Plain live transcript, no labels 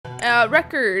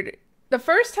record. The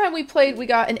first time we played, we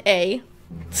got an A.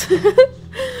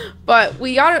 But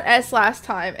we got an S last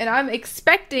time, and I'm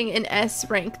expecting an S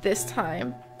rank this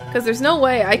time. Because there's no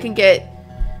way I can get...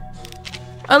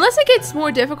 Unless it gets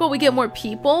more difficult, we get more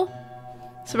people.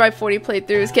 Survive 40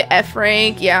 playthroughs, get F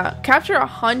rank, yeah. Capture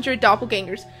 100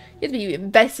 doppelgangers. You have to be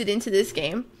invested into this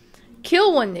game.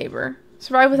 Kill one neighbor.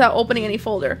 Survive without opening any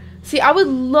folder. See, I would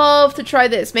love to try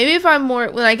this. Maybe if I'm more,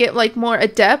 when I get like more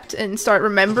adept and start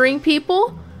remembering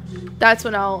people, that's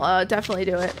when I'll definitely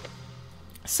do it.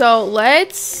 So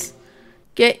let's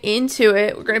get into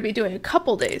it. We're gonna be doing a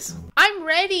couple days. I'm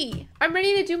ready. I'm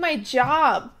ready to do my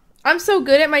job. I'm so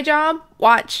good at my job.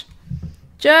 Watch.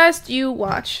 Just you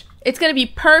watch. It's gonna be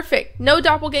perfect. No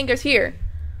doppelgangers here.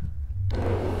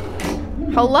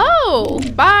 Hello.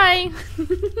 Bye.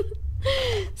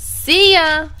 See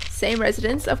ya. Same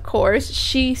residence, of course.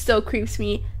 She still creeps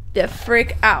me the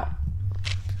frick out.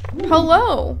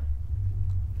 Hello.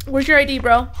 Where's your ID,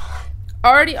 bro?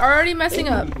 Already messing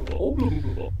up.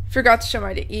 Forgot to show my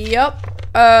ID. Yep.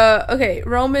 Okay.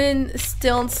 Roman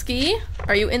Stilnsky.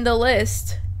 Are you in the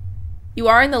list? You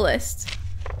are in the list.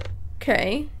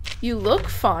 Okay. You look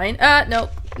fine. Nope.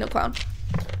 No clown.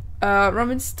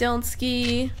 Roman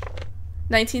Stilnsky.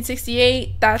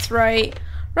 1968. That's right.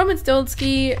 Roman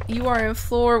Stilnsky, you are in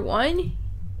floor 1.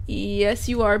 Yes,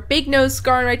 you are. Big nose,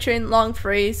 scar on right chin, long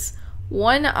face,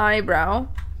 one eyebrow.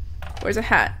 Where's a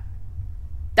hat?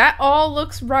 That all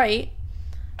looks right.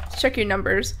 Let's check your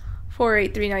numbers.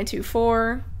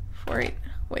 483924. 48.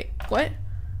 Wait, what?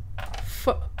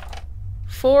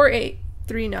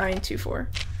 483924.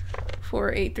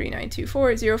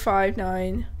 483924.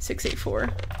 059684.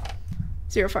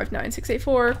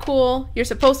 059684. Cool. You're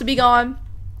supposed to be gone.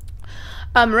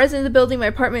 Resident of the building. My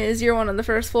apartment is 01 on the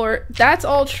first floor. That's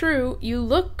all true. You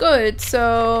look good,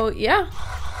 so yeah.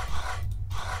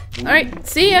 Alright,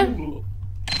 see ya.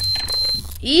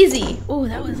 Easy. Ooh,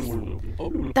 that was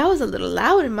a little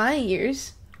loud in my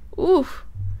ears. Ooh.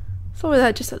 Let's lower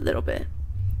that just a little bit.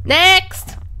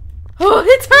 Next! Oh,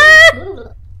 it's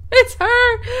her! It's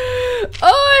her! Oh,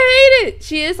 I hate it!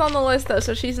 She is on the list though,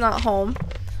 so she's not home.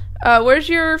 Where's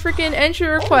your freaking entry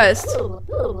request?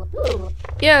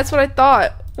 Yeah, that's what I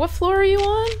thought. What floor are you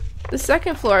on? The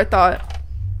second floor, I thought.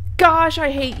 Gosh, I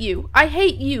hate you. I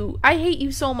hate you. I hate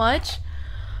you so much.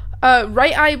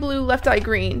 Right eye blue, left eye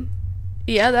green.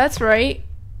 Yeah, that's right.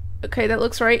 Okay, that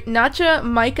looks right. Nacha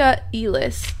Micah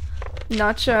Elis.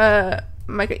 Nacha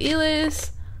Micah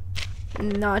Elis.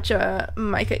 Nacha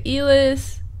Micah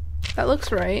Elis. That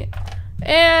looks right.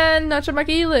 And Nacha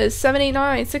Micah Elis.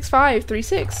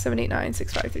 789-6536.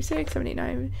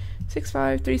 789-6536.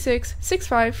 789-6536.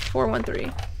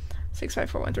 65413.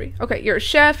 65413. Okay, you're a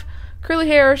chef. Curly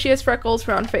hair. She has freckles.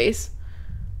 Round face.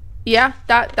 Yeah,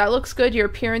 that looks good. Your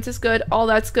appearance is good. All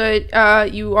that's good.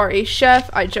 You are a chef.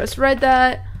 I just read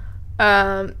that.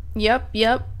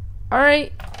 Yep.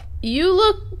 Alright. You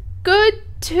look good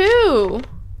too.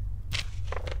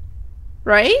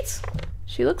 Right?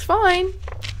 She looks fine.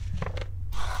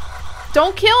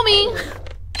 Don't kill me!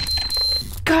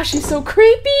 Gosh, she's so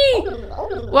creepy!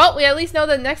 Well, we at least know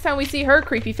that next time we see her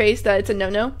creepy face that it's a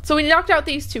no-no. So we knocked out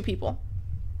these two people.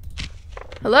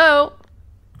 Hello?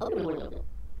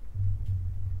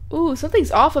 Ooh,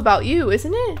 something's off about you,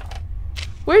 isn't it?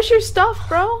 Where's your stuff,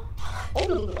 bro?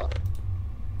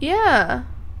 Yeah.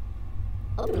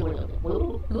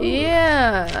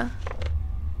 Yeah.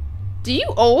 Do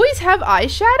you always have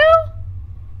eyeshadow?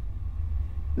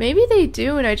 Maybe they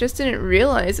do and I just didn't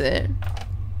realize it.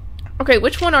 Okay,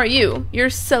 which one are you? You're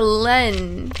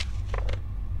Selene.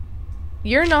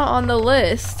 You're not on the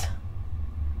list.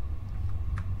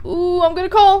 Ooh, I'm gonna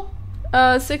call.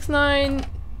 69.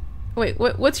 Wait,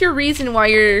 what's your reason why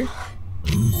you're...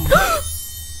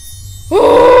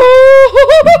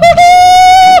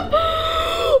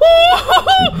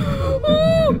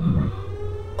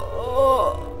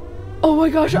 Oh my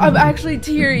gosh, I'm actually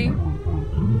teary.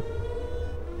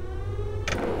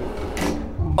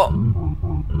 Oh.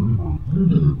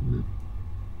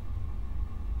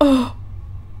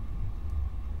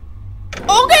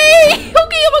 Okay, I'm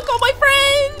gonna call my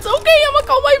friends.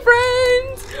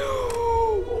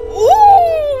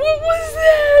 Ooh, what was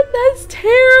that? That's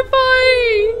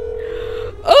terrifying.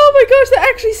 Oh my gosh, that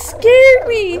actually scared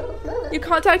me. You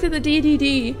contacted the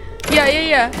D.D.D.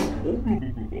 Yeah.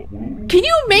 Can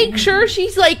you make sure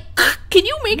she's like, can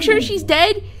you make sure she's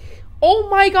dead? Oh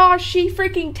my gosh, she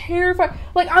freaking terrified.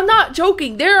 Like, I'm not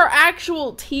joking. There are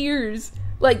actual tears,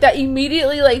 like, that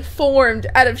immediately, like, formed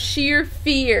out of sheer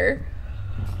fear.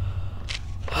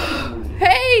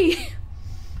 Hey!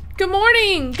 Good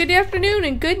morning, good afternoon,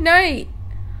 and good night.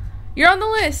 You're on the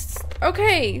list.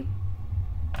 Okay.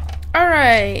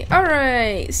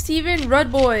 Alright. Steven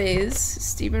Rudd Boys.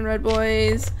 Steven Rudd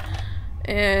Boys.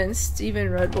 And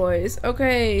Steven Rudd Boys.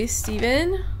 Okay,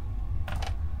 Steven.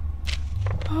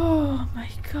 Oh my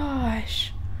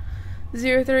gosh.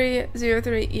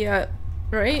 0303. Yeah.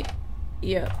 Right?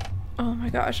 Yeah. Oh my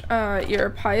gosh. You're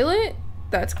a pilot?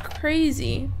 That's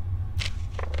crazy.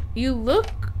 You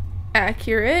look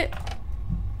accurate.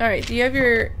 Alright, do you have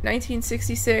your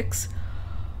 1966?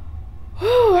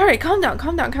 Oh, alright, calm down.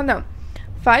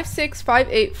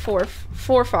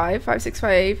 5658445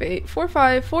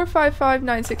 5658845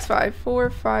 455965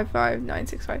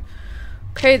 455965.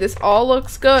 Okay, this all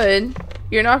looks good.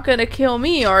 You're not gonna kill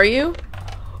me, are you?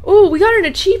 Ooh, we got an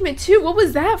achievement too. What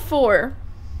was that for?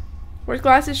 Wears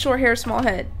glasses, short hair, small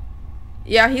head.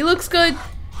 Yeah, he looks good.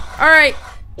 Alright.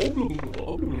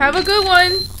 Have a good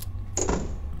one.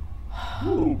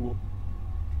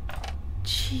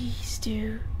 Jeez,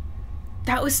 dude.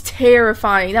 That was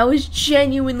terrifying. That was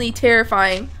genuinely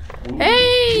terrifying.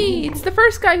 Hey! It's the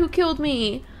first guy who killed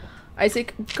me.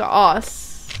 Isaac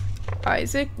Goss.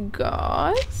 Isaac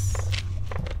Goss.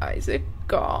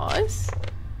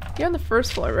 You're on the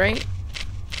first floor, right?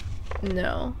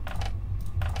 No.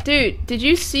 Dude, did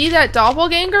you see that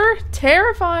doppelganger?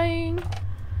 Terrifying.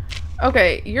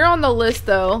 Okay, you're on the list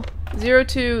though.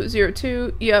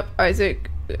 0202. Yep, Isaac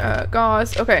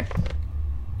Goss. Okay.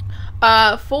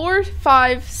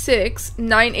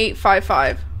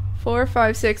 4569855.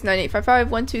 4569855.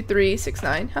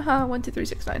 12369. Haha,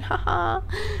 12369. Haha.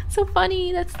 So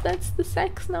funny. That's the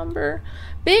sex number.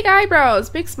 Big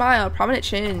eyebrows, big smile, prominent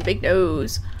chin, big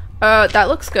nose. That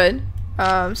looks good.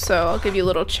 So I'll give you a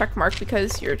little check mark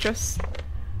because you're just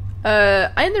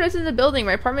I am the resident of the building.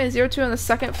 My apartment is 02 on the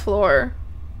second floor.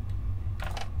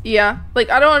 Yeah, like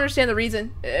I don't understand the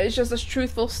reason. It's just a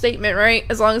truthful statement, right?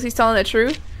 As long as he's telling the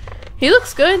truth. He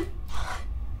looks good.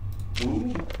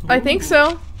 I think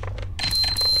so.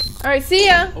 Alright, see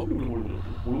ya.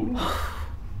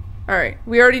 Alright,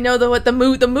 we already know what the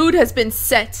mood has been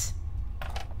set.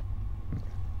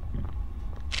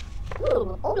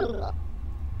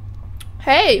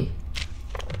 Hey,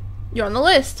 you're on the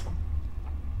list.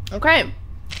 Okay.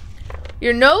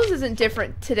 Your nose isn't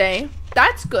different today.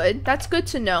 That's good. That's good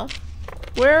to know.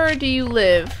 Where do you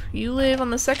live? You live on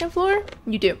the second floor?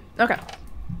 You do. Okay.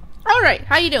 Alright,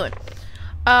 how you doing?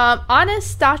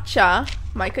 Anastasia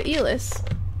Michaelis.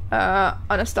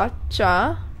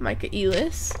 Anastasia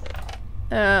Michaelis.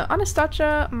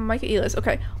 Anastasia Michaelis.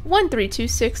 Okay.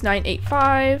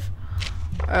 1326985.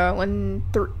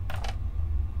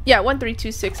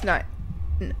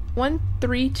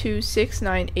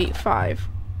 1326985.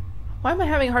 Why am I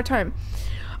having a hard time?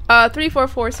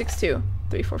 34462.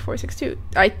 34462.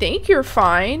 I think you're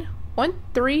fine.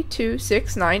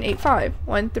 1326985.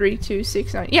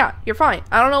 13269. Yeah, you're fine.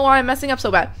 I don't know why I'm messing up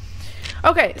so bad.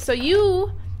 Okay, so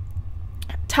you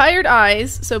tired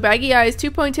eyes, so baggy eyes,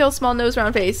 2 ponytails, small nose,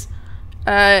 round face.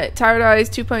 Tired eyes,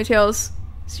 2 ponytails.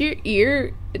 So your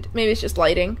ear, maybe it's just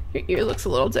lighting. Your ear looks a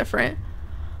little different.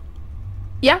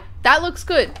 Yeah, that looks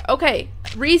good. Okay,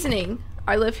 reasoning.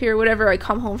 I live here, whatever. I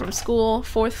come home from school,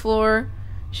 4th floor.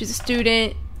 She's a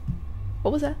student.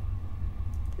 What was that?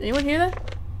 Did anyone hear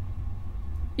that?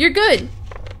 You're good.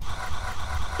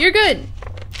 You're good.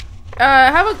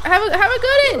 Have a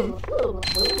good one.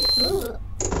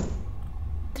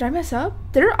 Did I mess up?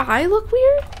 Did her eye look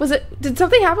weird? Did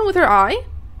something happen with her eye?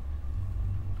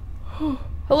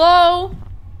 Hello?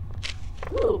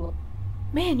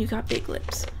 Man, you got big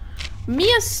lips.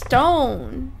 Mia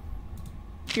Stone.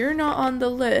 You're not on the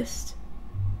list.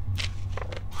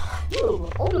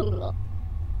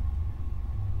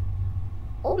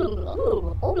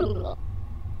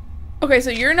 Okay,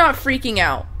 so you're not freaking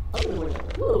out.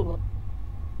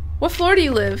 What floor do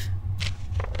you live?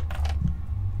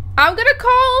 I'm gonna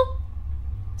call.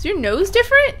 Is your nose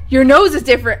different? Your nose is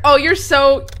different. Oh, you're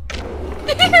so...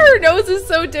 Your nose is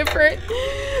so different.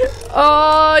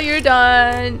 Oh, you're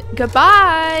done.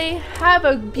 Goodbye. Have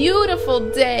a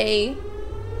beautiful day.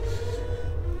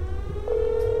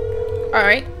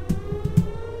 Alright.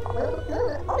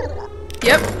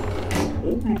 Yep.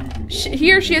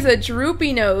 She has a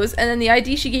droopy nose, and then the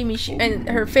ID she gave me, and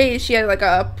her face, she had like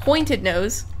a pointed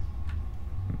nose.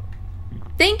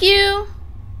 Thank you.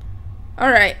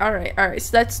 Alright.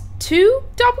 So that's 2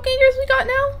 doppelgangers we got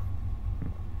now?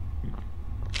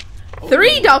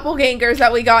 3 doppelgangers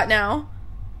that we got now.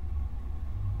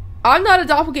 I'm not a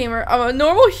doppelganger. I'm a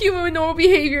normal human with normal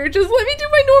behavior. Just let me do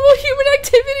my normal human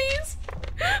activities.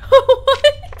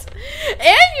 What?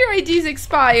 And your ID's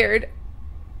expired.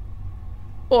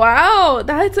 Wow,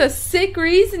 that's a sick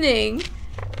reasoning.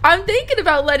 I'm thinking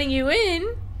about letting you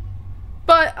in.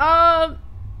 But,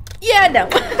 yeah, no.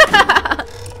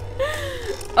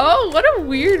 Oh, what a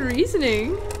weird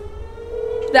reasoning.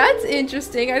 That's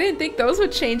interesting. I didn't think those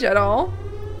would change at all.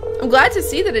 I'm glad to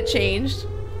see that it changed.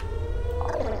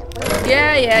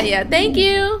 Yeah. Thank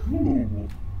you.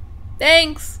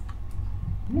 Thanks.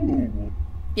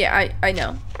 Yeah, I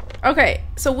know. Okay,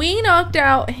 so we knocked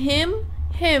out him,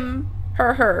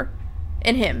 her,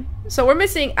 and him. So we're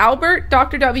missing Albert,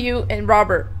 Dr. W, and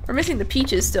Robert. We're missing the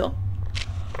Peaches still.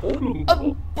 You know,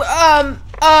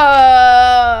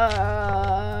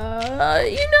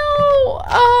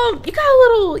 you got a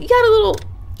little,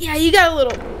 yeah, you got a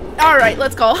little. All right,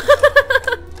 let's go.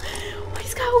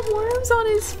 He's got worms on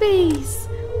his face.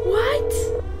 What?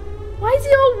 Why is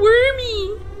he all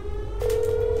wormy?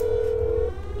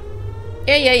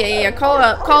 Yeah. Call it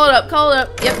up.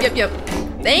 Yep.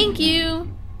 Thank you.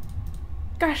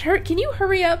 Gosh, can you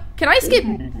hurry up? Can I skip?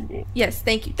 Yes,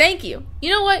 thank you.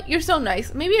 You know what? You're so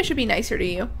nice. Maybe I should be nicer to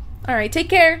you. All right, take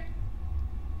care.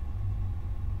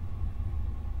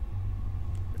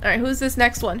 All right, who's this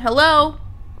next one? Hello?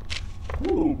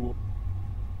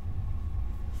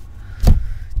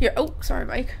 Oh, sorry,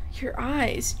 Mike. Your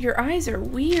eyes are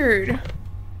weird.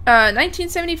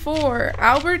 1974,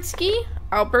 Albert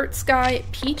Sky,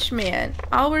 Peachman.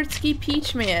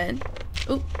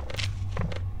 Oop.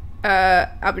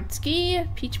 Albert Ski,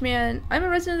 Peachman. I'm a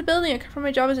resident of the building. I come from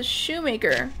my job as a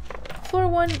shoemaker. Floor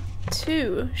 1,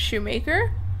 2,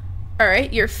 shoemaker.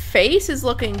 Alright, your face is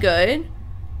looking good.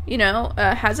 You know,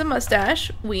 has a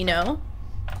mustache. We know.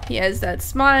 He has that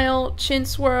smile, chin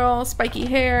swirl, spiky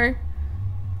hair.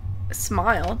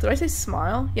 Smile. Did I say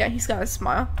smile? Yeah, he's got a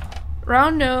smile.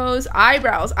 Round nose,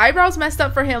 eyebrows. Eyebrows messed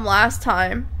up for him last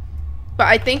time. But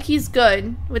I think he's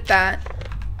good with that.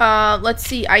 Let's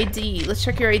see, ID. Let's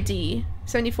check your ID.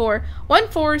 74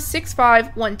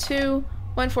 146512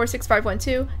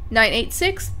 146512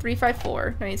 986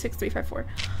 354 986 354.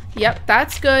 Yep,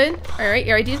 that's good. Alright,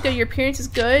 your ID is good. Your appearance is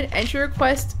good. Entry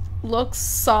request looks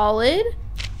solid.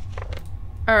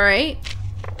 Alright.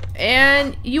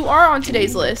 And you are on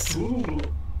today's list.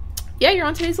 Yeah, you're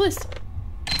on today's list.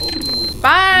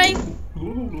 Bye!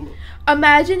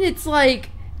 Imagine it's like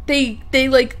they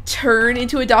like turn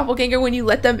into a doppelganger when you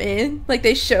let them in. Like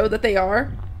they show that they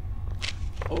are.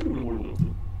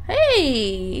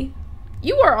 Hey!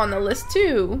 You are on the list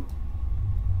too.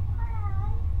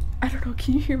 I don't know,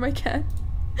 can you hear my cat?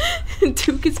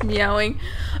 Duke is meowing.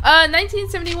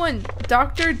 1971,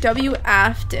 Dr. W.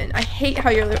 Afton. I hate how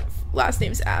your last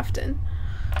name's Afton.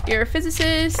 You're a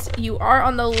physicist. You are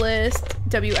on the list.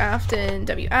 W. Afton.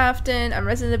 I'm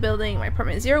resident of the building. My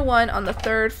apartment is 01 on the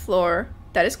 3rd floor.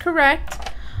 That is correct.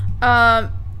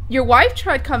 Your wife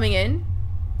tried coming in,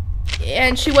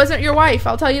 and she wasn't your wife.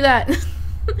 I'll tell you that. All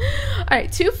right,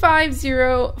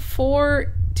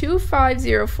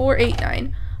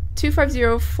 250-489.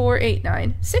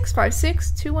 250-489.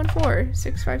 656-214.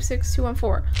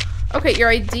 656-214. Okay, your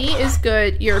ID is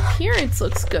good. Your appearance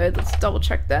looks good. Let's double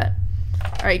check that.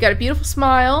 All right, you got a beautiful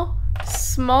smile.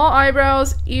 Small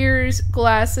eyebrows, ears,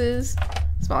 glasses.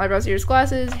 Small eyebrows, ears,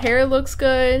 glasses. Hair looks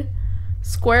good.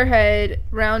 Square head,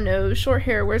 round nose, short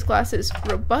hair, wears glasses,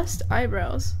 robust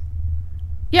eyebrows.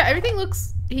 Yeah, everything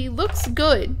looks, he looks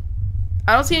good.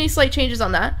 I don't see any slight changes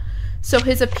on that. So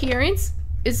his appearance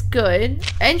is good.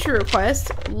 Entry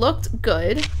request looked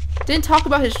good. Didn't talk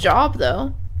about his job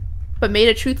though, but made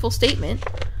a truthful statement.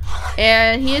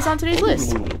 And he is on today's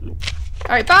list.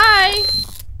 Alright, bye!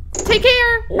 Take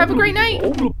care! Have a great night!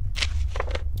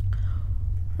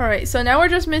 Alright, so now we're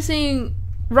just missing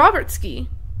Robert Ski.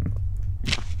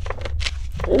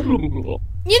 You know,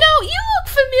 you look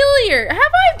familiar.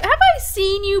 Have I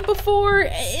seen you before?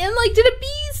 And like, did a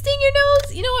bee sting your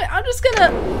nose? You know what? I'm just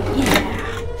gonna.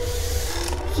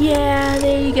 Yeah,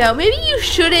 there you go. Maybe you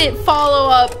shouldn't follow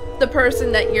up the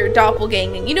person that you're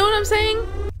doppelganging. You know what I'm saying?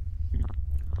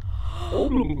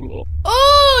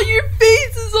 Oh, your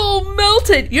face is all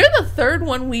melted. You're the 3rd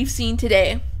one we've seen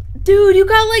today, dude. You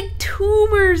got like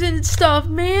tumors and stuff,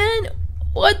 man.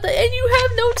 What the? And you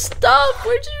have no stuff.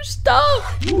 Where's your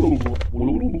stuff? Yeah,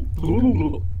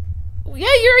 your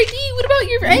ID. What about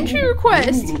your entry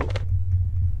request?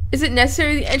 Is it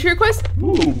necessary, the entry request?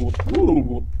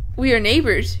 We are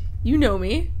neighbors. You know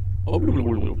me. I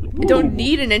don't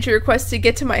need an entry request to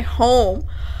get to my home.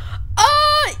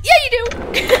 Yeah, you do.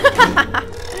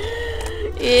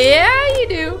 Yeah, you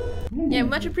do. Yeah,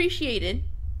 much appreciated.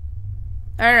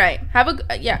 All right. Have a,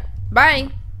 yeah. Bye.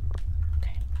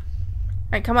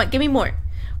 Alright, come on, give me more.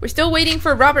 We're still waiting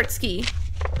for Robert Ski.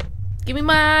 Give me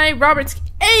my Robert Ski.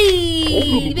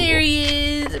 Hey! There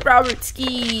he is! Robert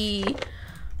Ski.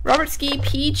 Robert Ski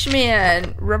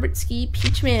Peachman. Robert Ski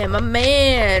Peachman. My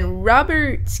man.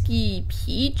 Robert Ski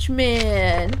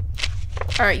Peachman.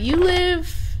 Alright, you live...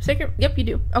 Second... Yep, you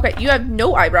do. Okay, you have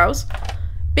no eyebrows.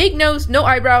 Big nose, no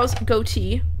eyebrows,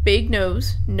 goatee. Big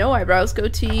nose, no eyebrows,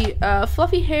 goatee.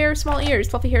 Fluffy hair, small ears.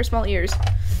 Fluffy hair, small ears.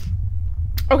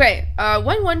 Okay,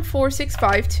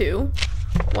 114652.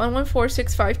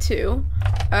 114652.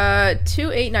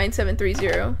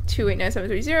 289730.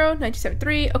 289730.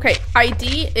 1973. Okay,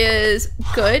 ID is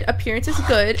good. Appearance is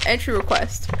good. Entry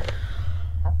request.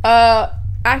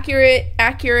 Accurate.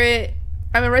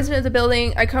 I'm a resident of the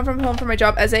building. I come from home for my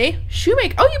job as a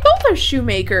shoemaker. Oh, you both are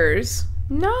shoemakers.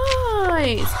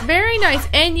 Nice. Very nice.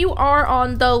 And you are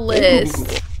on the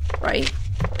list, right?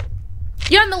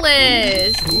 You're on the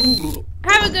list.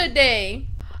 Have a good day.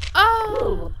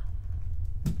 Oh.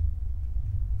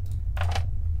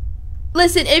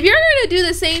 Listen, if you're gonna do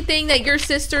the same thing that your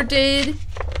sister did,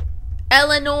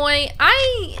 Illinois,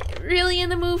 I ain't really in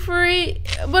the mood for it,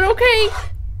 but okay.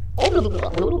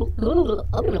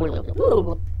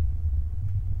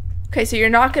 Okay, so you're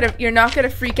not gonna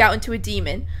freak out into a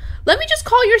demon. Let me just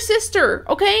call your sister,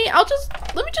 okay?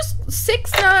 Let me just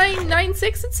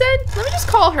 6996 it said. Let me just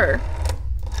call her.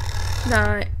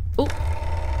 9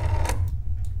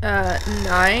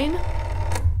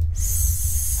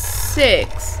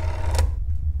 6.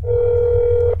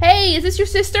 Hey, is this your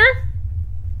sister?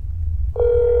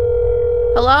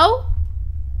 Hello?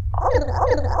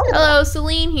 Hello,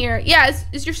 Celine here. Yeah,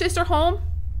 is your sister home?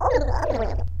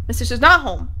 My sister's not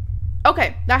home.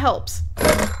 Okay, that helps.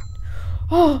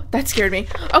 Oh, that scared me.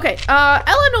 Okay,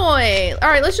 Illinois.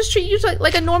 Alright, let's just treat you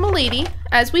like a normal lady,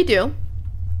 as we do.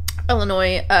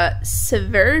 Illinois,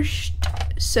 Severshed.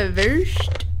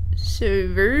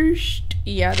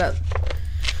 Yeah, that's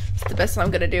the best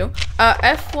I'm gonna do.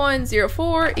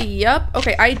 F104, yep.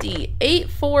 Okay, ID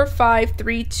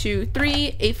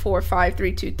 845323,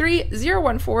 845323,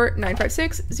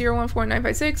 014956,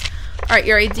 014956. Alright,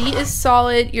 your ID is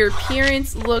solid. Your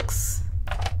appearance looks...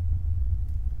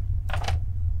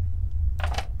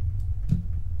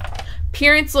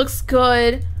 Appearance looks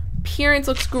good. Appearance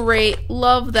looks great.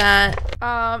 Love that.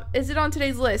 Is it on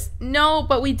today's list? No,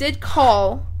 but we did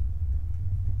call.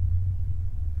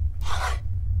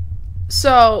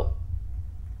 So,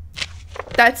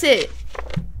 that's it.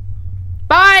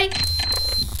 Bye!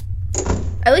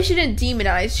 At least she didn't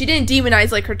demonize. She didn't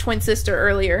demonize like her twin sister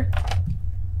earlier.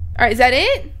 Alright, is that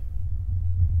it?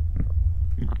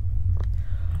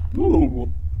 Who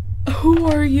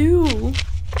are you?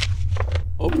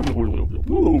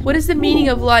 What is the meaning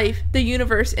of life, the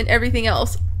universe, and everything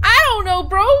else? I don't know,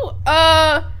 bro.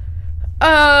 I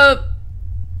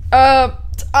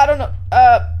don't know.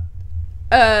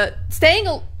 Staying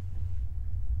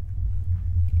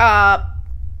I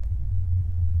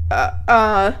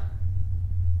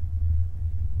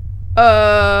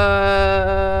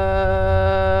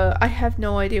have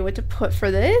no idea what to put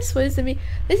for this. What does it mean?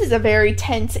 This is a very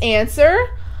tense answer.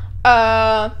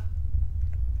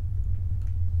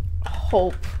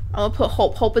 Hope. I'm gonna put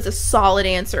hope. Hope is a solid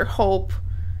answer. Hope.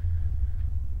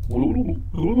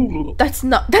 That's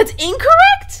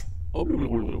incorrect?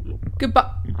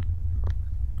 Goodbye.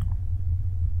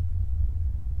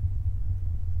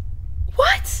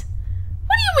 What?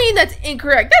 What do you mean that's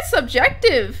incorrect? That's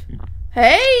subjective.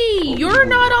 Hey, you're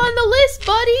not on the list,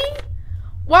 buddy.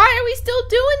 Why are we still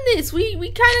doing this? We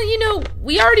kind of, you know,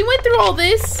 we already went through all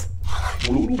this.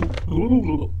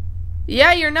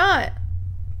 Yeah, you're not.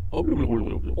 Alright,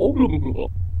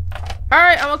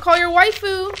 I'm gonna call your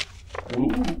waifu.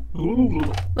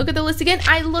 Look at the list again.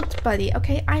 I looked, buddy.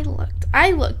 Okay, I looked.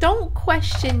 Don't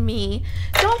question me.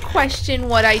 Don't question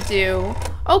what I do.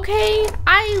 Okay,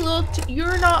 I looked.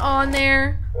 You're not on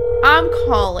there. I'm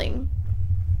calling.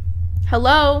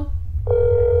 Hello?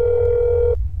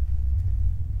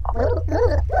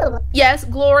 Yes,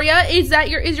 Gloria. Is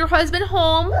your husband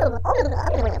home?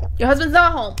 Your husband's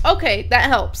not home. Okay, that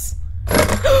helps.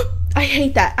 I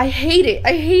hate that. I hate it.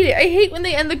 I hate when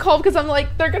they end the call because I'm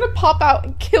like, they're gonna pop out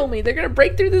and kill me. They're gonna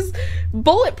break through this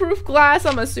bulletproof glass,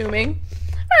 I'm assuming.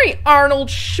 Alright, Arnold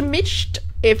Schmidt,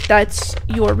 if that's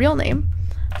your real name.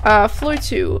 Floor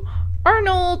 2.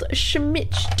 Arnold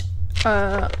Schmidt.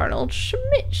 Arnold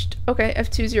Schmidt. Okay,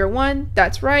 F201.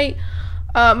 That's right.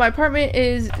 My apartment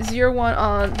is 01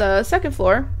 on the second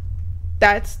floor.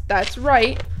 That's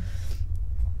right.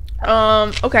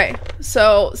 Okay,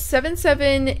 so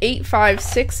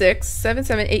 778566,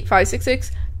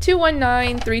 778566,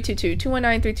 219322,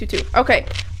 219322. Okay,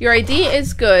 your ID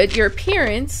is good. Your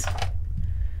appearance,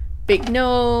 big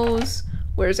nose,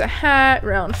 wears a hat,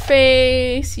 round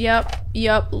face, yep,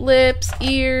 lips,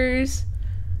 ears.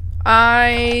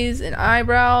 Eyes and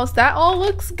eyebrows. That all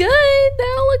looks good.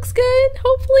 That all looks good,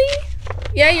 hopefully.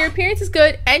 Yeah, your appearance is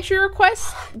good. Entry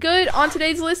request, good. On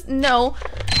today's list, no.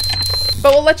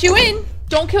 But we'll let you in.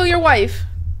 Don't kill your wife.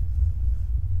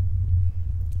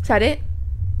 Is that it?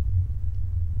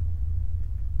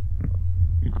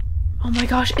 Oh my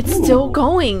gosh, it's still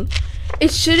going.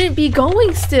 It shouldn't be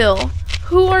going still.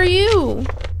 Who are you?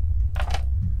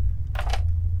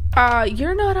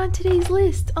 You're not on today's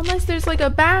list. Unless there's like a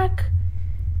back.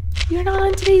 You're not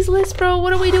on today's list, bro.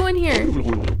 What are we doing here? Had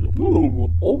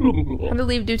to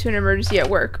leave due to an emergency at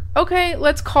work. Okay,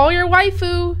 let's call your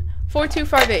waifu.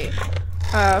 4258.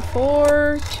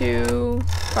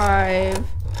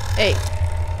 4258.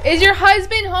 Is your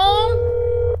husband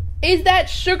home? Is that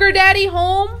sugar daddy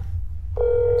home?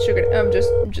 Sugar, I'm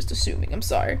just assuming. I'm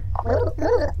sorry.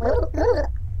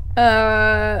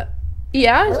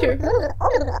 Yeah, sure.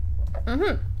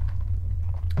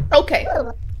 Okay.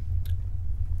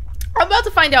 I'm about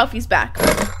to find out if he's back.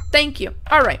 Thank you.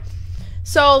 Alright.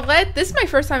 So, this is my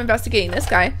first time investigating this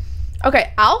guy.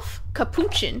 Okay, Alf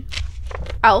Capuchin.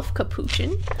 Alf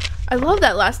Capuchin. I love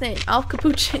that last name. Alf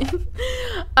Capuchin.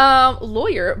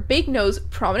 Lawyer. Big nose.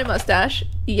 Prominent mustache.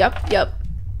 Yup.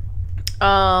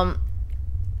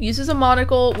 Uses a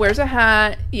monocle. Wears a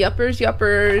hat.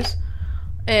 Yuppers.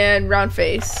 And round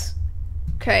face.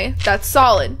 Okay, that's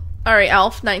solid. Alright,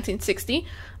 Alf, 1960.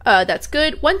 That's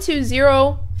good.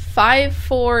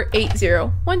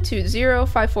 120-5480.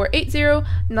 120-5480.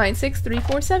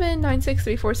 96347.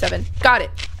 96347. Got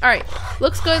it. Alright.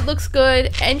 Looks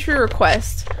good. Entry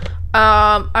request.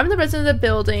 I'm the resident of the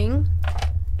building.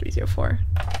 304.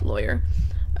 Lawyer.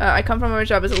 I come from my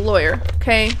job as a lawyer.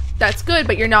 Okay, that's good,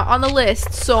 but you're not on the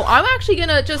list. So I'm actually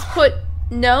gonna just put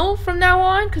no from now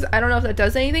on, because I don't know if that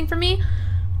does anything for me.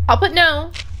 I'll put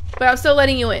no, but I'm still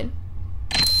letting you in.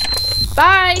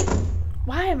 Bye!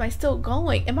 Why am I still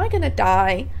going? Am I gonna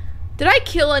die? Did I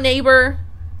kill a neighbor?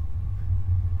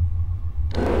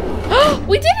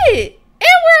 We did it! And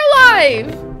we're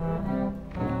alive!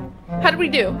 How did we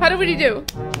do?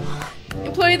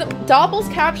 Employee the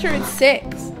Doppels captured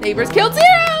 6. Neighbors killed 0!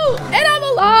 And I'm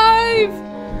alive!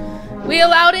 We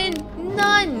allowed in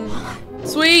none.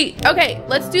 Sweet. Okay,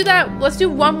 let's do that. Let's do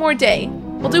one more day.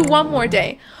 We'll do one more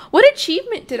day. What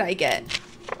achievement did I get?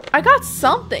 I got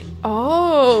something.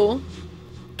 Oh.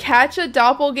 Catch a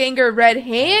doppelganger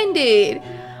red-handed.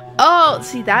 Oh,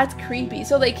 see, that's creepy.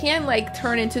 So they can, like,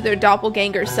 turn into their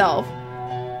doppelganger self.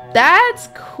 That's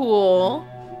cool.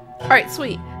 Alright,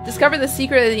 sweet. Discover the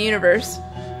secret of the universe.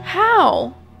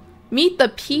 How? Meet the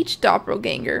Peach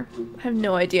doppelganger. I have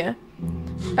no idea.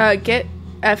 Get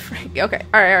F. Okay,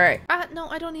 alright. No,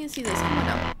 I don't need to see this. Come on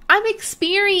now. I'm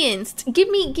experienced. Give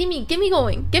me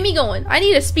going. I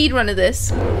need a speed run of this.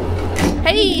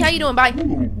 Hey, how you doing? Bye.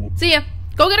 See ya.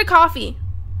 Go get a coffee.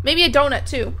 Maybe a donut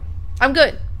too. I'm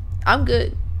good.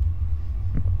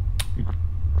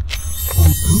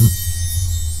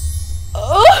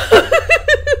 Oh.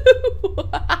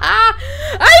 I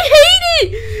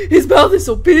hate it! His mouth is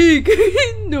so big.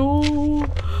 No.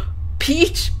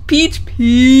 Peach. Is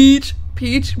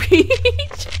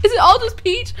it all just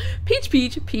peach? Peach.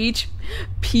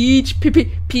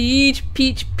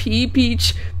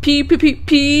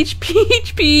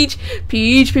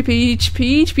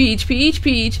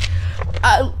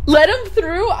 Let him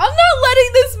through? I'm not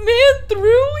letting this man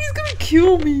through. He's gonna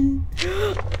kill me.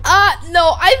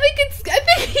 No, I think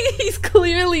he's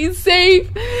clearly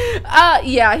safe.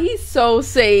 Yeah, he's so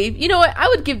safe. You know what? I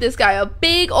would give this guy a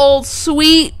big old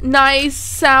sweet, nice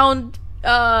sound,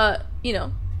 you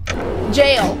know,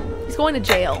 jail. He's going to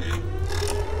jail.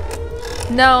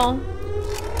 No.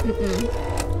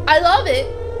 I love it.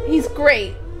 He's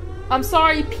great. I'm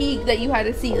sorry, Peek, that you had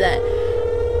to see that.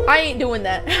 I ain't doing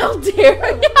that. How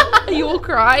dare you? You will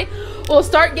cry. Well,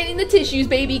 start getting the tissues,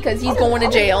 baby, because he's going to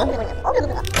jail.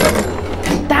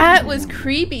 That was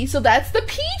creepy. So that's the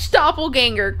Peach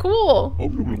doppelganger. Cool.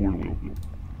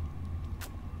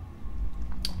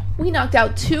 We knocked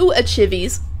out 2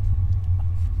 achievies.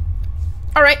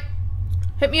 Alright.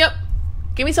 Hit me up.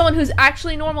 Give me someone who's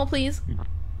actually normal, please.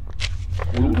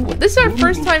 This is our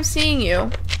first time seeing you.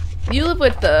 You live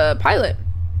with the pilot.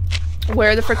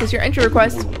 Where the frick is your entry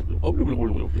request?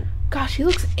 Gosh, he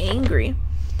looks angry.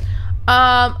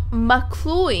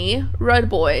 McClooey Red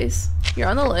Boys. You're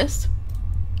on the list.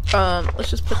 Let's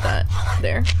just put that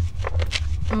there.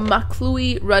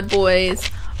 McClooey Red Boys.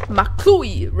 And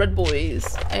McClooey Red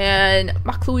Boys.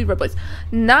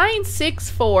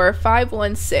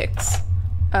 964516.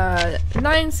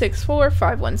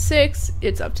 964516.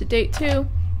 It's up to date too.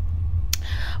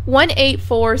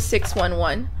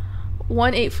 184611.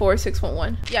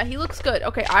 184611. Yeah, he looks good.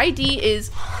 Okay, ID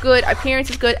is good. Appearance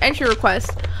is good. Entry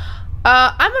request.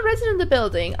 I'm a resident of the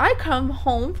building. I come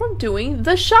home from doing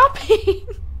the shopping.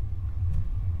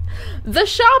 The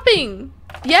shopping.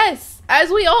 Yes, as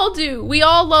we all do. We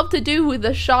all love to do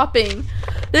the shopping.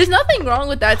 There's nothing wrong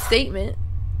with that statement.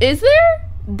 Is there?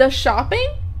 The shopping?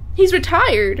 He's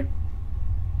retired.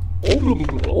 I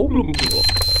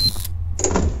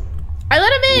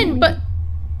let him in, but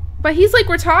he's like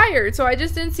retired, so I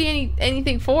just didn't see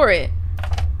anything for it.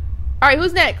 Alright,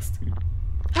 who's next?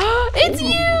 It's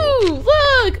you!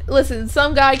 Look! Listen,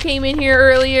 some guy came in here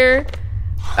earlier.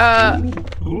 I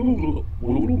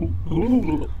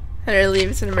had to leave.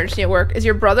 It's an emergency at work. Is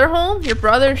your brother home? Your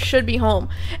brother should be home.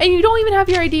 And you don't even have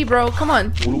your ID, bro. Come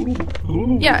on.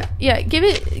 Yeah, give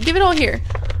it all here.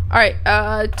 Alright,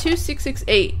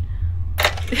 2668.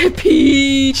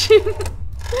 Peach!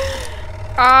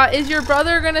 Is your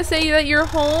brother gonna say that you're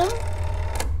home?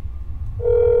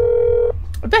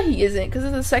 I bet he isn't, because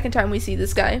this is the second time we see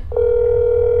this guy.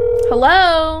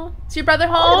 Hello? Is your brother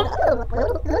home?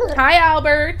 Hi,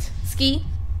 Albert. Ski.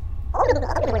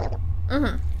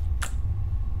 Mm-hmm.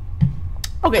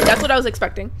 Okay, that's what I was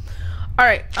expecting.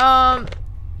 Alright,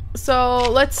 so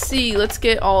let's see. Let's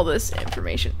get all this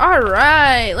information.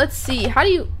 Alright, let's see. How do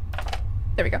you...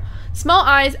 There we go. Small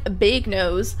eyes, big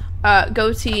nose,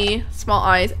 goatee, small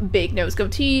eyes, big nose,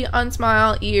 goatee,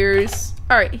 unsmile, ears.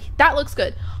 Alright, that looks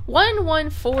good.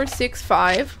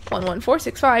 11465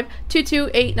 11465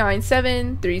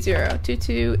 2289730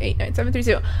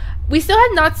 2289730. We still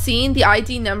have not seen the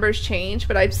ID numbers change,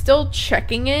 but I'm still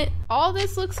checking it. All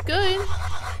this looks good.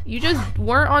 You just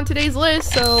weren't on today's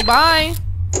list, so bye.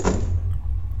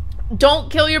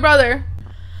 Don't kill your brother.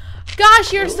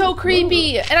 Gosh, you're so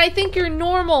creepy, and I think you're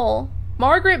normal.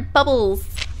 Margaret Bubbles.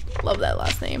 Love that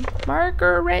last name.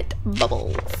 Margaret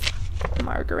Bubbles.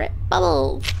 Margaret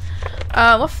Bubbles.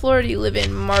 What floor do you live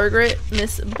in, Margaret?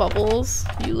 Miss Bubbles.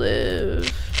 You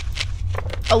live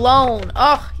alone.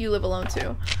 Oh, you live alone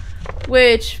too.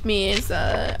 Which means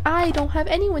I don't have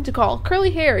anyone to call.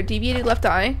 Curly hair, deviated left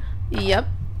eye. Yep.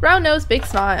 Round nose, big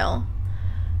smile.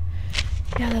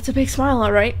 Yeah, that's a big smile,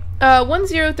 alright.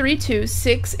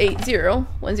 1032680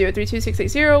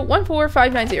 1032680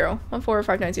 14590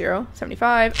 14590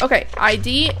 75. Okay,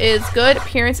 ID is good.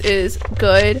 Appearance is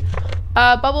good.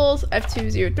 Bubbles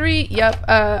F203. Yep.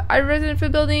 I resident for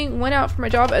the building. Went out for my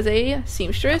job as a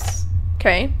seamstress.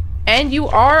 Okay, and you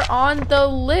are on the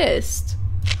list.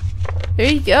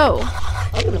 There you go.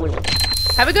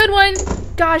 Have a good one.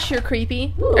 Gosh, you're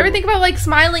creepy. Ever think about like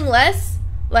smiling less?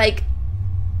 Like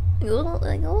a little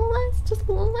less, just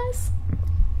a little less.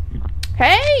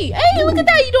 Hey, look at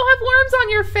that! You don't have worms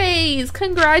on your face.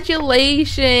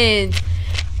 Congratulations,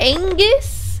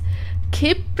 Angus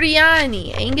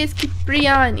Cipriani. Angus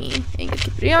Cipriani.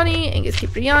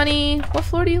 What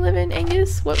floor do you live in,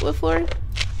 Angus? What floor?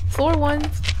 Floor 1.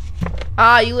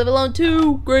 Ah, you live alone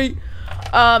too. Great.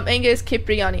 Angus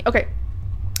Cipriani. Okay.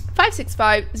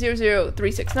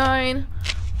 565-00369.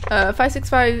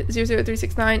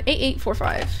 565-00369.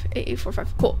 8845.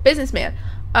 8845. Cool. Businessman.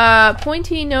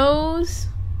 Pointy nose.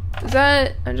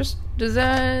 Does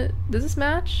this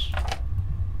match?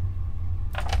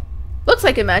 Looks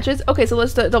like it matches. Okay, so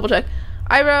let's double check.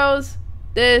 Eyebrows.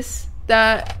 This.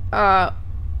 That.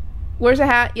 Wears a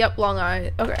hat. Yep, long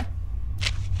eye. Okay.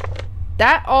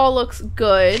 That all looks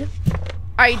good.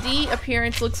 ID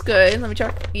appearance looks good. Let me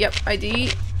check. Yep,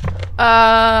 ID.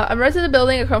 I'm resident of the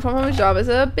building. I come from my job as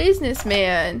a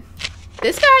businessman.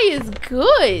 This guy is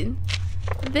good.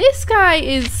 This guy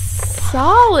is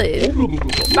solid.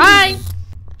 Bye.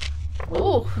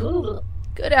 Oh,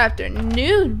 good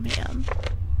afternoon, ma'am.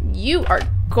 You are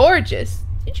gorgeous.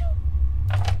 Did you?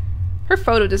 Her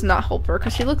photo does not help her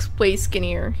because she looks way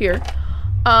skinnier here.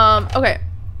 Okay.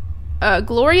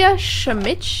 Gloria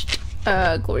Schmidt.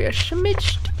 Gloria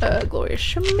Schmidt. Gloria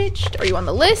Schmidt. Are you on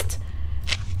the list?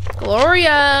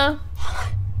 Gloria.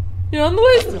 You're on the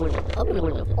list.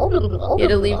 You had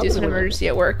to leave due to an emergency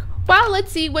at work. Well,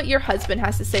 let's see what your husband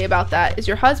has to say about that. Is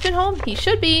your husband home? He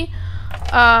should be.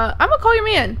 I'm gonna call your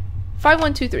man.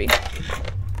 5123.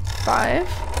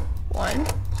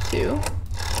 512.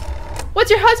 What's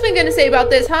your husband gonna say about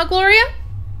this, huh, Gloria?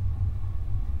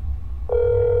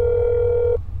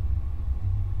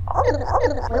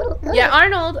 Yeah,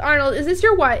 Arnold, is this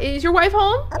your wife? Is your wife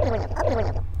home?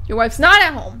 Your wife's not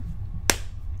at home.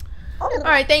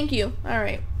 Alright, thank you.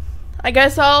 Alright. I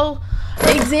guess I'll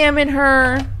examine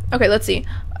her. Okay, let's see.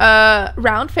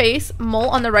 Round face, mole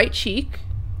on the right cheek.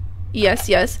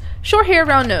 Yes. Short hair,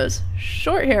 round nose.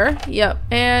 Short hair, yep,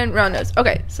 and round nose.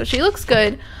 Okay, so she looks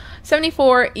good.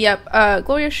 74, yep.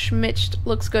 Gloria Schmidt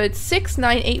looks good.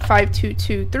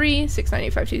 6985223,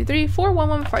 6985223,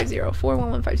 41150,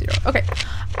 41150. Okay.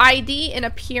 ID and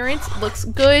appearance looks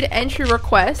good. Entry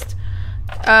request.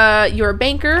 You're a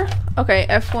banker. Okay,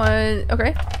 F1.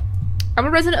 Okay. I'm a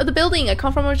resident of the building. I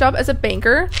come from a job as a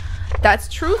banker. That's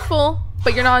truthful,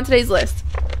 but you're not on today's list.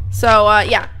 So,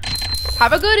 yeah.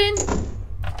 Have a good one.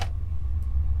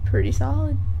 Pretty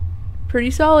solid.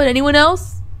 Pretty solid. Anyone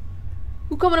else?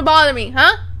 Who coming to bother me,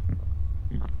 huh?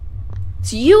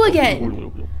 It's you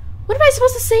again. What am I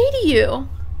supposed to say to you?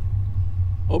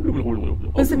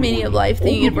 What's the meaning of life,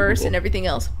 the universe, and everything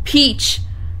else? Peach.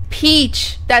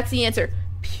 Peach. That's the answer.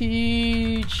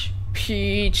 Peach.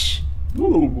 Peach.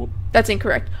 That's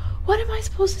incorrect. What am I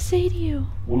supposed to say to you?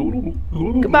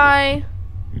 Goodbye.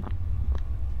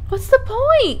 What's the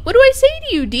point? What do I say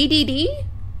to you? D.D.D?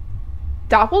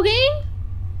 Doppelganger?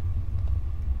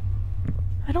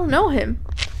 I don't know him.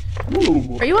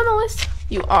 Are you on the list?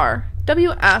 You are.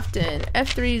 W. Afton.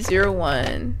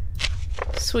 F301.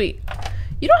 Sweet.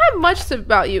 You don't have much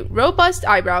about you. Robust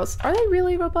eyebrows. Are they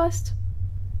really robust?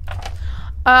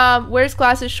 Wears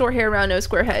glasses, short hair, round nose,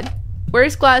 square head.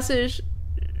 Wears glasses.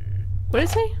 What did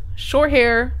it say? Short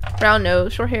hair, round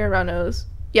nose, short hair, round nose.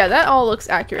 Yeah, that all looks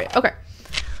accurate. Okay.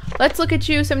 Let's look at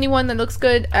you. 71, that looks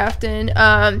good. Afton.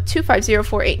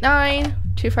 250489.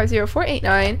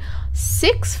 250489.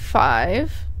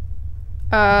 65.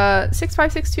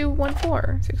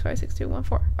 656214.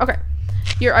 656214. Okay.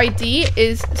 Your ID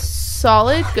is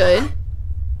solid. Good.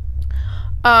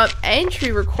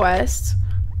 Entry request.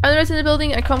 I'm the resident of the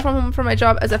building. I come from home for my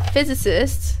job as a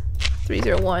physicist.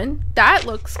 301. That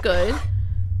looks good.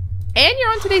 And you're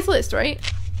on today's list, right?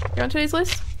 You're on today's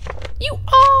list? You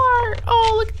are!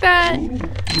 Oh, look at that.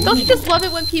 Don't you just love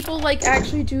it when people, like,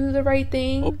 actually do the right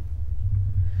thing?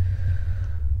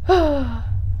 Hello?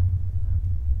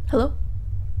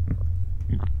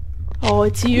 Oh,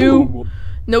 it's you.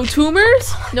 No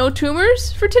tumors? No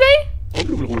tumors for today?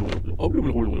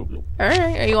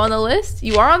 Alright, are you on the list?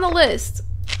 You are on the list.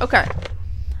 Okay.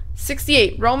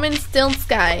 68. Roman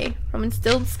Stilsky. Roman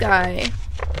Stilsky.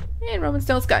 And Roman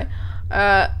Stilsky.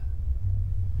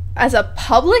 As a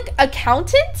public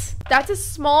accountant? That's a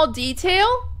small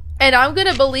detail. And I'm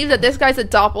gonna believe that this guy's a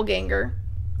doppelganger.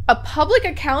 A public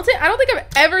accountant? I don't think I've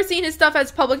ever seen his stuff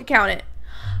as public accountant.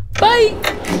 Bye!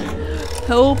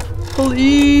 Help.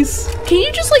 Police. Can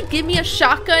you just, like, give me a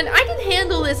shotgun? I can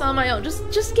handle this on my own.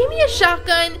 Just give me a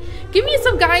shotgun. Give me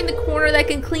some guy in the corner that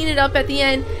can clean it up at the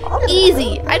end.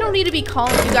 Easy. I don't need to be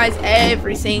calling you guys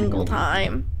every single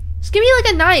time. Just give me,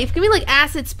 like, a knife. Give me, like,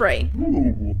 acid spray.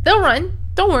 They'll run.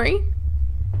 Don't worry.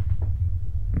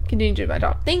 Continue to do my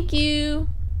job. Thank you.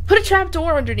 Put a trap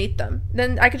door underneath them.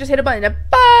 Then I could just hit a button and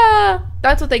bah!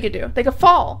 That's what they could do. They could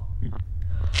fall.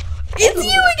 It's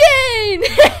you again!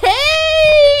 Hey!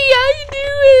 How you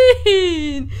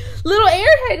doing? Little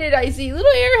airheaded, I see.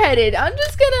 Little airheaded. I'm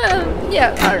just gonna...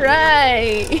 Yeah,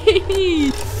 alright.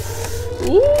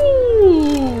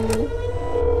 Ooh.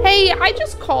 Hey, I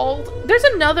just called. There's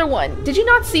another one. Did you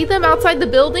not see them outside the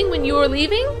building when you were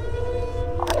leaving?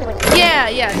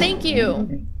 Yeah, thank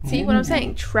you. See what I'm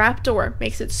saying? Trapdoor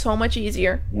makes it so much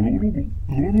easier.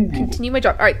 Continue my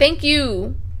job. Alright, thank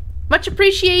you. Much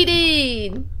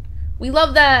appreciated. We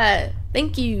love that.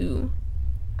 Thank you.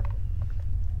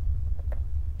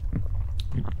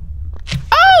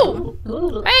 Oh!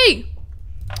 Hey!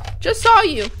 Just saw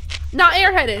you. Not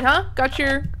airheaded, huh? Got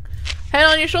your head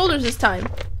on your shoulders this time.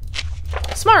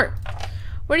 Smart.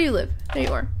 Where do you live? There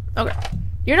you are. Okay.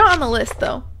 You're not on the list,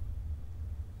 though.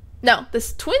 No, the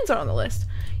twins are on the list.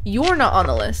 You're not on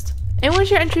the list. And what's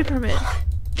your entry permit?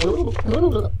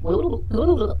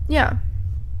 Yeah.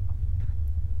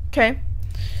 Okay.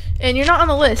 And you're not on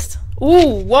the list.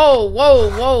 Ooh,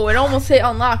 whoa. It almost hit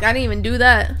unlock. I didn't even do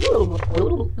that.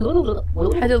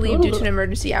 Had to leave due to an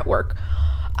emergency at work.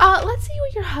 Let's see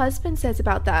what your husband says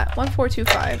about that.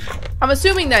 1425. I'm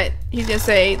assuming that he's gonna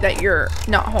say that you're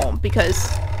not home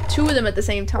because two of them at the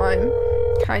same time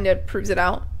kind of proves it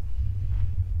out.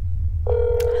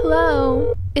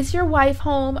 Hello? Is your wife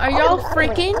home? Are y'all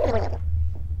freaking?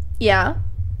 Yeah.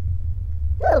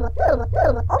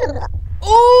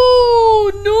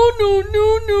 Oh, no.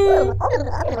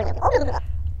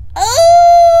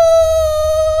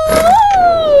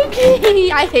 Oh,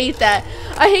 okay. I hate that.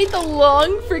 I hate the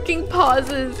long freaking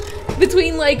pauses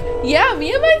between, like, yeah,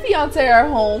 me and my fiance are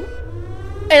home.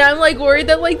 And I'm, like, worried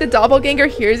that, like, the doppelganger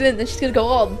hears it and then she's gonna go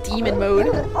all demon mode.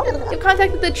 You've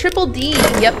contacted the triple D.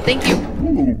 Yep, thank you.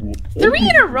 3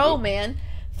 in a row, man.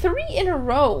 3 in a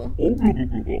row.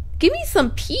 Give me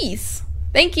some peace.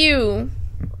 Thank you.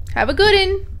 Have a good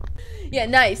one. Yeah,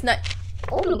 nice.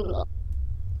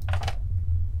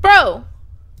 Bro!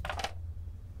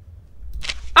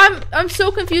 I'm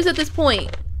so confused at this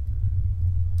point.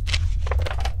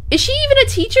 Is she even a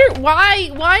teacher?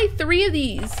 Why 3 of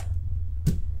these?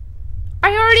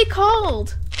 I already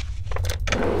called.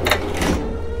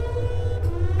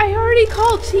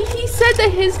 He said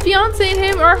that his fiance and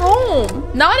him are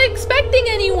home. Not expecting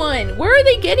anyone. Where are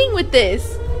they getting with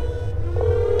this?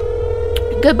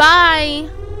 Goodbye.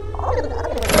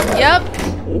 Yep.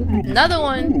 Another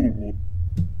one.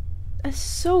 That's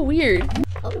so weird.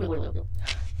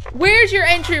 Where's your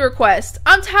entry request?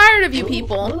 I'm tired of you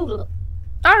people.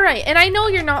 Alright, and I know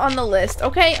you're not on the list,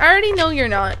 okay? I already know you're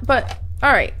not, but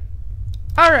alright.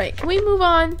 Alright, can we move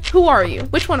on? Who are you?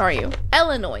 Which one are you?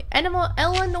 Illinois.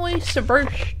 Illinois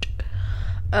Shabirst.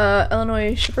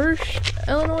 Illinois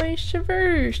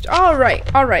Shabirst.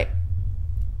 Alright.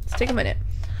 Let's take a minute.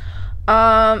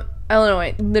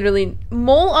 Illinois. Literally,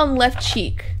 mole on left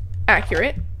cheek.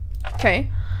 Accurate.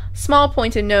 Okay. Small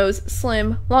pointed nose,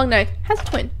 slim, long neck, has a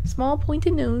twin. Small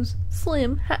pointed nose,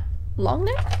 slim, long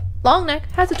neck? Long neck,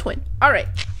 has a twin. Alright.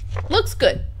 Looks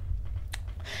good.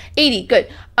 80, good.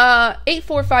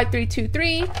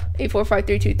 845323,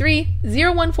 845323,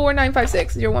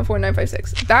 014956,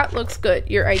 014956. That looks good.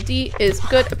 Your ID is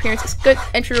good. Appearance is good.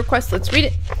 Entry request, let's read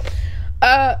it.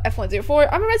 F104,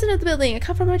 I'm a resident of the building. I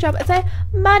come from my job as a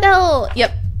model.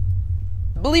 Yep.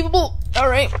 Believable.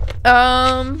 Alright.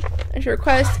 Entry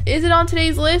request. Is it on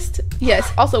today's list?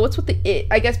 Yes. Also, what's with the it?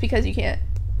 I guess because you can't.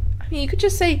 I mean, you could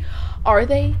just say, are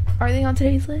they on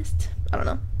today's list? I don't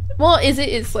know. Well, is it?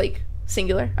 It's like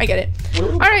singular. I get it.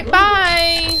 Alright,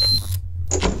 bye!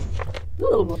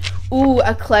 Ooh,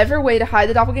 a clever way to hide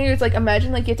the doppelganger is like,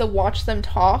 imagine like you have to watch them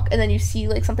talk and then you see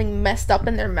like something messed up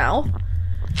in their mouth.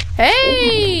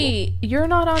 Hey! You're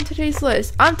not on today's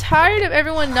list. I'm tired of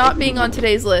everyone not being on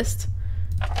today's list.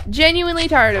 Genuinely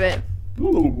tired of it.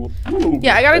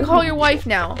 Yeah, I gotta call your wife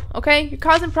now, okay? You're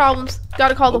causing problems.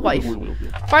 Gotta call the wife.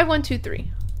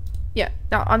 5123. Yeah,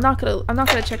 no, I'm not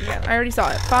gonna check again. I already saw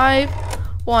it. 5,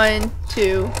 1,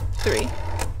 2, 3.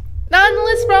 Not on the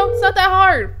list, bro. It's not that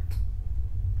hard.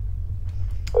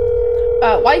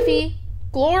 Wifey,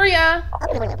 Gloria.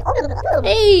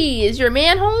 Hey, is your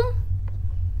man home?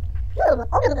 Yeah.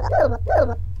 Oh,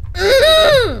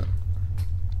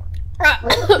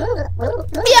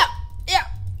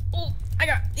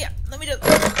 let me just,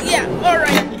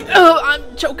 alright. Oh,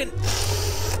 I'm choking.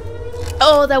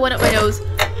 Oh, that went up my nose.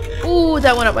 Ooh,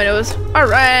 that went up my nose.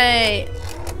 Alright.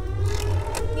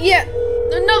 Yeah,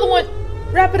 another one.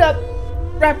 Wrap it up.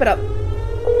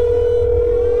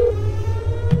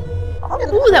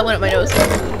 Ooh, that went up my nose.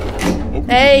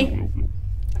 Hey.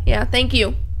 Yeah, thank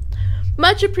you.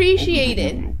 Much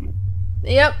appreciated.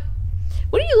 Yep.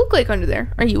 What do you look like under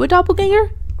there? Are you a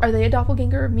doppelganger? Are they a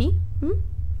doppelganger of me?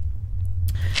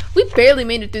 We barely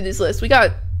made it through this list. We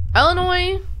got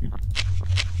Illinois.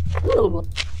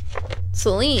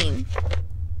 Celine.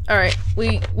 Alright,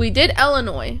 we did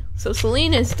Illinois. So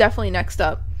Celine is definitely next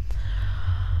up.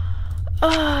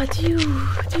 Do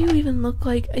you even look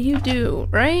like you do,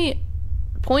 right?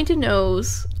 Pointed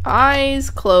nose, eyes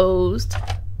closed,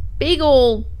 big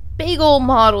old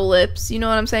model lips, you know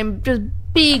what I'm saying? Just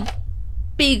big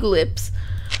lips.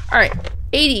 Alright,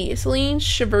 80, Celine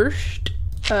Shabirst,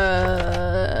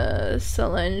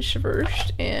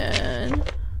 and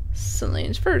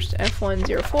Celine's first.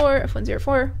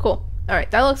 F104, cool.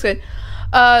 Alright, that looks good.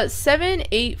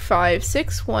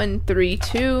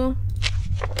 7856132,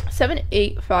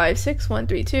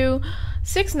 7856132,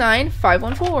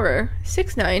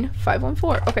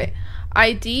 69514. Okay.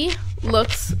 ID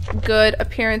looks good.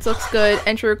 Appearance looks good.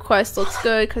 Entry request looks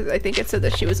good because I think it said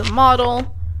that she was a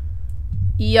model.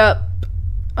 Yup.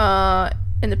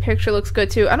 And the picture looks good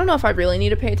too. I don't know if I really need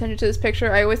to pay attention to this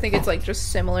picture. I always think it's like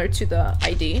just similar to the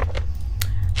ID.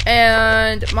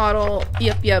 And model.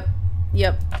 Yep.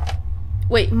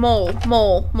 Wait, mole.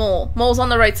 Mole's on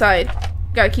the right side.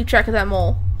 Gotta keep track of that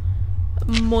mole.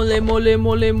 Mole. Bye.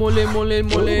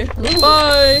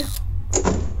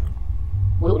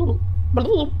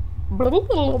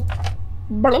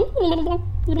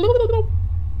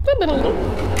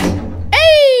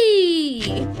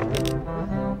 Hey!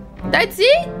 That's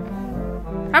it?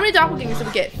 How many doppelgangers did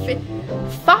we get?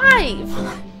 5!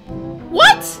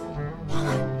 What?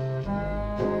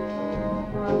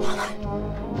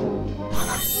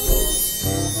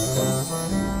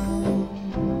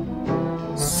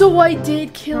 So I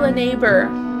did kill a neighbor.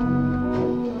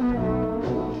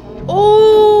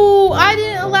 Oh, I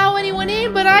didn't allow anyone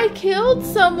in, but I killed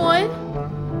someone.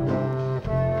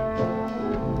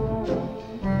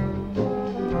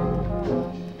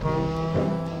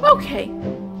 Okay.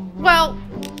 Well,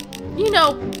 you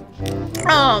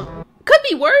know, could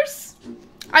be worse.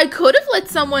 I could have let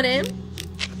someone in.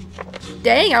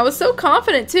 Dang, I was so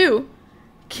confident too.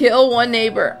 Kill one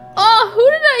neighbor. Oh, who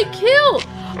did I kill?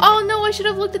 Oh no, I should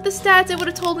have looked at the stats. It would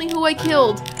have told me who I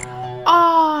killed.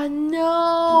 Oh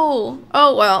no.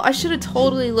 Oh well, I should have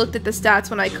totally looked at the stats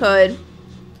when I could.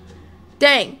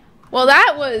 Dang. Well,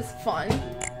 that was fun.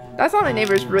 That Silent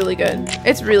Neighbor is really good.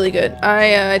 It's really good.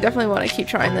 I definitely want to keep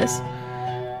trying this.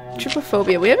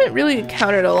 Trypophobia. We haven't really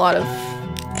encountered a lot of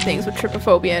things with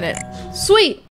trypophobia in it. Sweet!